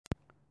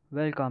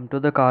Welcome to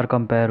the Car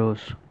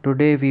Comparos.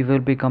 Today we will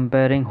be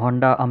comparing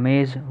Honda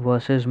Amaze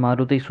versus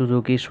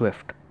Maruti-Suzuki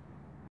Swift.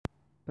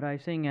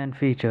 Pricing and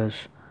features.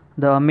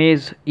 The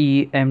Amaze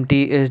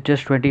EMT is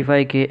just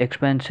 25k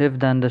expensive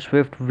than the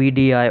Swift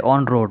VDI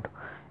on road.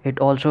 It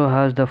also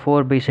has the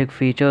four basic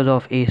features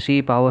of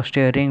AC, power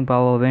steering,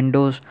 power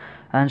windows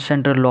and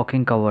central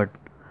locking covered.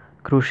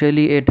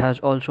 Crucially, it has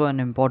also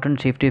an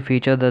important safety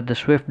feature that the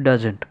Swift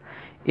doesn't: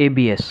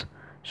 ABS.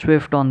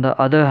 Swift, on the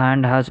other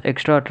hand, has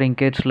extra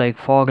trinkets like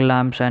fog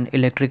lamps and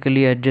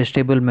electrically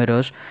adjustable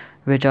mirrors,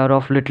 which are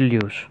of little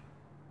use.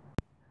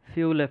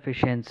 Fuel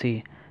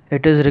efficiency.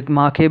 It is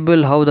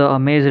remarkable how the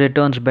Amaze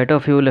returns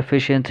better fuel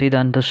efficiency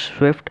than the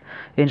Swift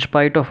in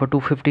spite of a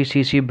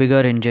 250cc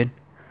bigger engine,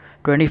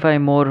 25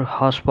 more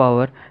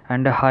horsepower,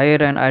 and a higher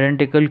and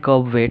identical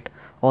curb weight,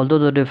 although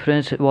the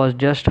difference was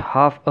just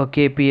half a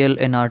kpl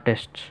in our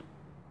tests.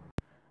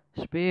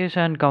 Space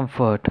and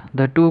comfort.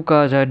 The two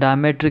cars are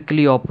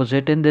diametrically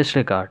opposite in this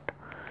regard.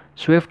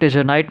 Swift is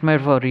a nightmare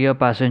for rear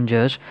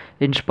passengers,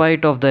 in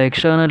spite of the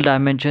external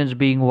dimensions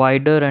being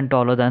wider and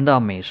taller than the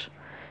Amaze.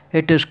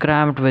 It is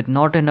cramped with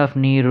not enough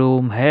knee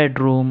room, head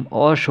room,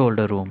 or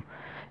shoulder room.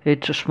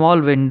 Its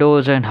small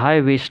windows and high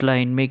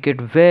waistline make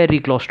it very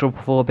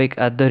claustrophobic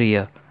at the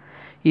rear.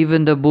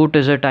 Even the boot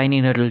is a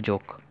tiny little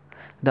joke.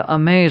 The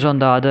Amaze, on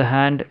the other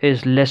hand,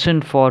 is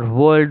lessened for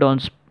world on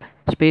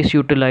space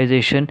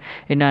utilization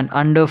in an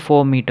under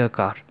 4-meter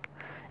car.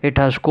 It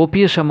has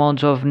copious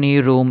amounts of knee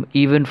room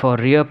even for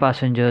rear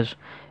passengers,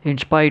 in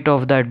spite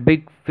of that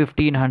big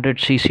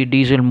 1500cc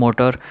diesel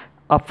motor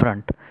up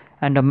front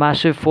and a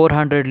massive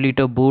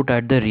 400-liter boot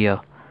at the rear.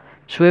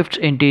 Swift's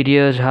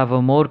interiors have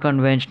a more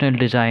conventional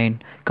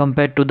design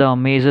compared to the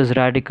Amaze's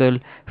radical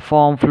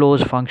form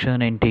flows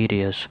function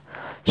interiors.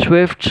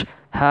 Swifts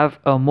have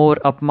a more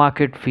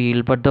upmarket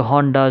feel, but the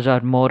Hondas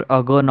are more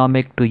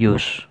ergonomic to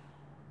use.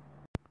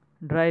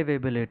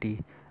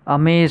 Drivability.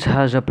 Amaze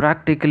has a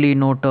practically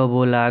no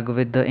turbo lag,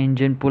 with the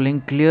engine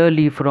pulling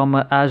clearly from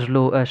as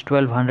low as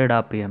 1200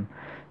 rpm.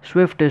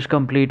 Swift is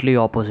completely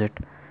opposite.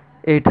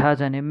 It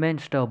has an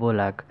immense turbo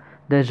lag.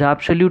 There's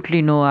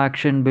absolutely no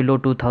action below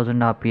 2000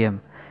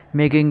 rpm,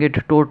 making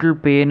it total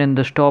pain in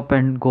the stop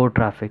and go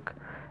traffic.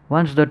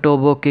 Once the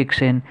turbo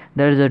kicks in,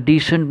 there is a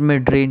decent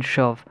mid-range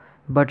shove,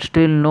 but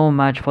still no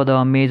match for the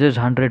Amaze's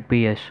 100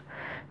 PS,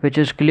 which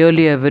is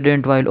clearly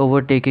evident while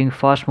overtaking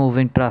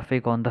fast-moving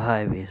traffic on the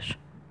highways.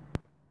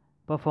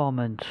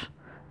 Performance.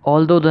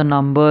 Although the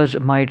numbers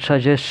might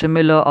suggest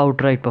similar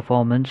outright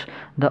performance,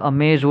 the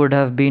Amaze would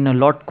have been a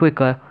lot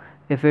quicker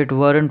if it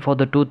weren't for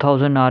the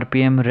 2000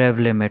 rpm rev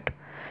limit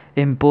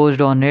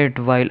imposed on it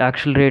while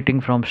accelerating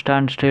from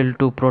standstill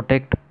to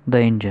protect the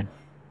engine.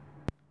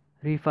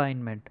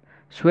 Refinement.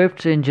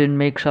 Swift's engine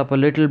makes up a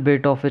little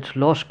bit of its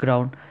lost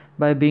ground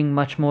by being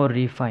much more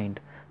refined,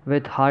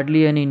 with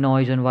hardly any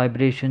noise and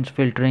vibrations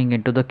filtering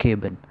into the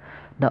cabin.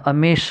 The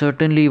Amaze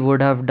certainly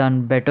would have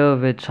done better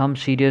with some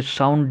serious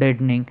sound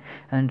deadening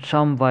and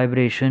some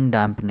vibration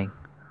dampening.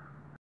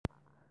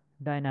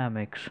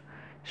 Dynamics.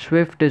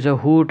 Swift is a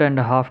hoot and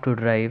a half to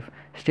drive.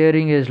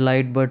 Steering is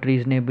light but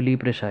reasonably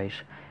precise.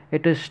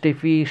 It is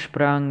stiffy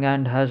sprung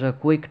and has a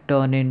quick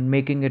turn-in,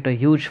 making it a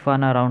huge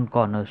fun around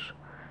corners.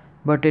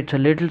 But it's a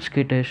little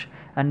skittish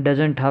and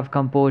doesn't have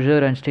composure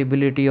and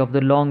stability of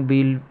the long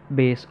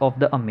wheelbase of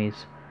the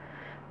Amaze.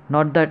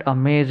 Not that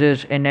Amaze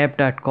is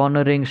inept at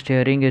cornering,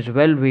 steering is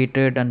well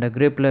weighted and the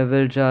grip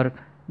levels are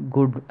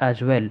good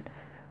as well,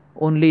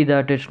 only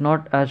that it's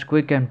not as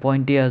quick and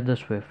pointy as the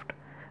Swift.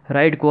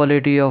 Ride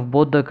quality of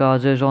both the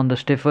cars is on the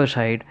stiffer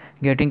side,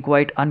 getting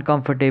quite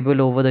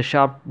uncomfortable over the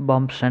sharp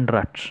bumps and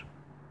ruts.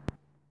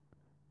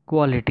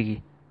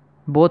 Quality.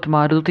 Both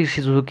Maruti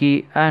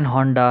Suzuki and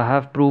Honda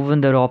have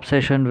proven their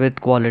obsession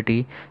with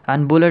quality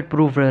and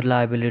bulletproof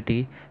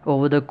reliability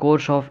over the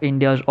course of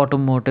India's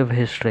automotive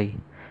history.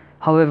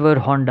 However,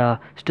 Honda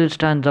still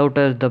stands out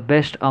as the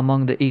best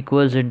among the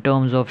equals in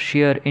terms of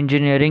sheer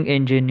engineering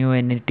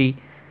ingenuity,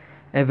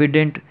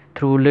 evident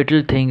through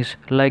little things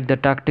like the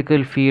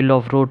tactical feel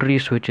of rotary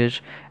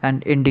switches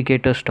and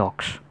indicator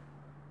stalks.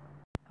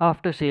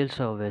 After-sales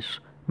service.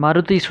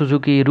 Maruti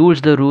Suzuki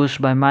rules the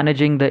roost by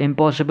managing the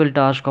impossible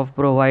task of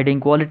providing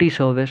quality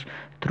service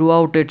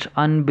throughout its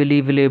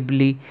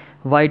unbelievably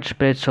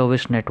widespread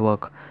service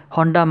network.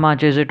 Honda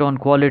matches it on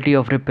quality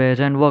of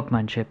repairs and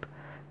workmanship,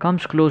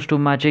 comes close to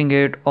matching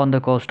it on the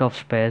cost of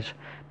spares,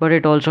 but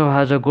it also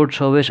has a good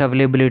service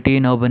availability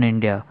in urban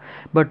India,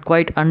 but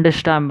quite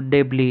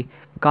understandably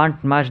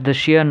can't match the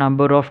sheer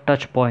number of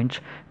touch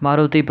points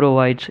Maruti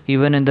provides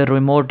even in the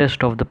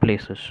remotest of the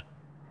places.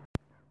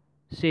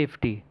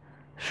 Safety.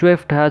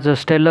 Swift has a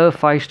stellar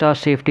 5-star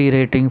safety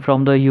rating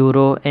from the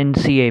Euro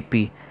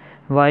NCAP,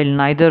 while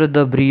neither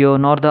the Brio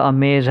nor the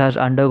Amaze has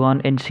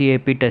undergone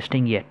NCAP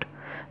testing yet.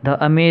 The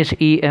Amaze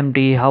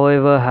EMT,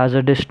 however, has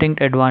a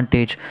distinct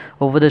advantage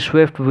over the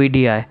Swift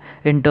VDI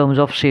in terms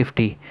of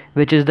safety,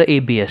 which is the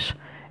ABS.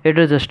 It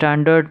is a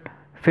standard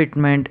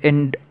fitment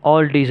in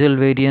all diesel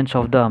variants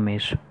of the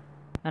Amaze.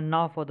 And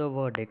now for the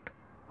verdict.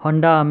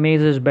 Honda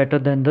Amaze is better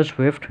than the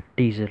Swift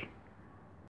diesel.